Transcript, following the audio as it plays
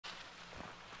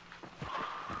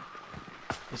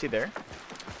Is he there?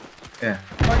 Yeah.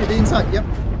 Oh, you're the inside. Yep.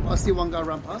 I see one guy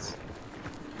run past.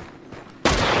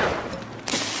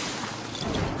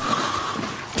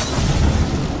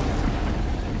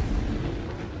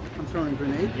 I'm throwing a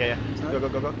grenade. Yeah. Inside.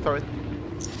 Go. Throw it.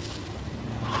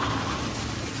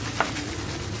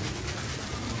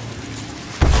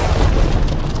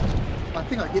 I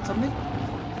think I hit something.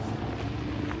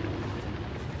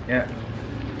 Yeah.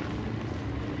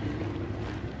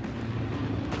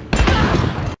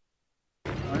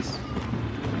 Nice.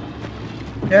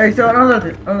 Yeah, I saw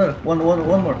another one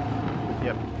more.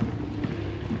 Yep.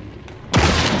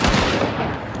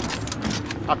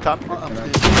 Up top. Oh, up there.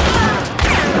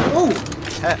 Oh!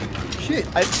 Eh, Shit!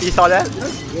 you saw that?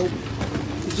 Yes. Whoa.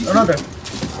 Did you Another.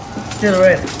 Still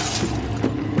red.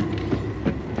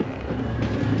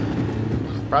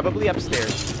 Probably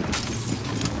upstairs.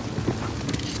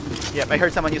 Yep, I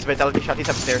heard someone use vitality shot. He's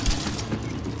upstairs.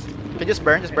 Can just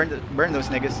burn those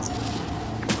niggas.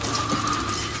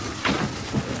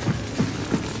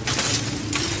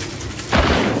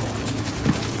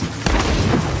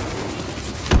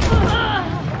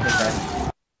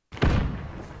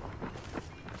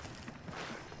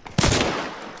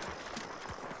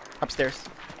 Upstairs.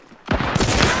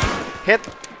 Hit.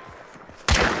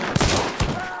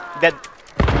 Dead.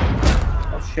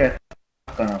 Oh shit.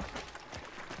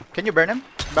 Can you burn him?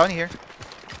 Bounty here.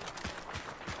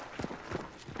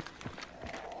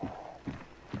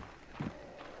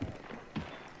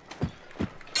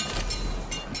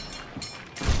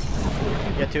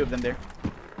 Yeah, two of them there.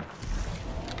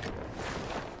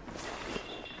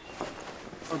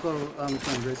 I'll go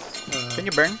find Grace. Can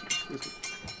you burn?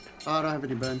 I don't have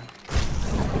any burn.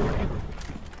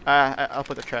 I'll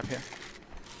put a trap here.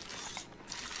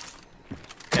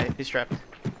 Yeah, he's trapped.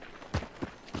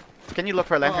 Can you look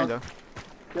for a lantern though?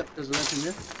 Yep, there's a lantern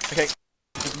there. Okay,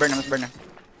 let's burn him.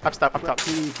 Up top.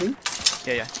 Anything?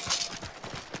 Yeah.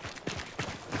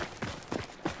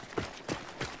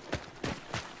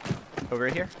 Over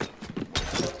here.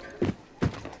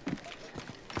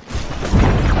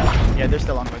 Yeah, there's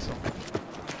the long whistle.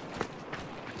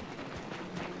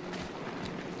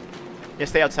 Yeah,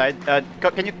 stay outside.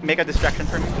 Can you make a distraction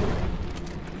for me?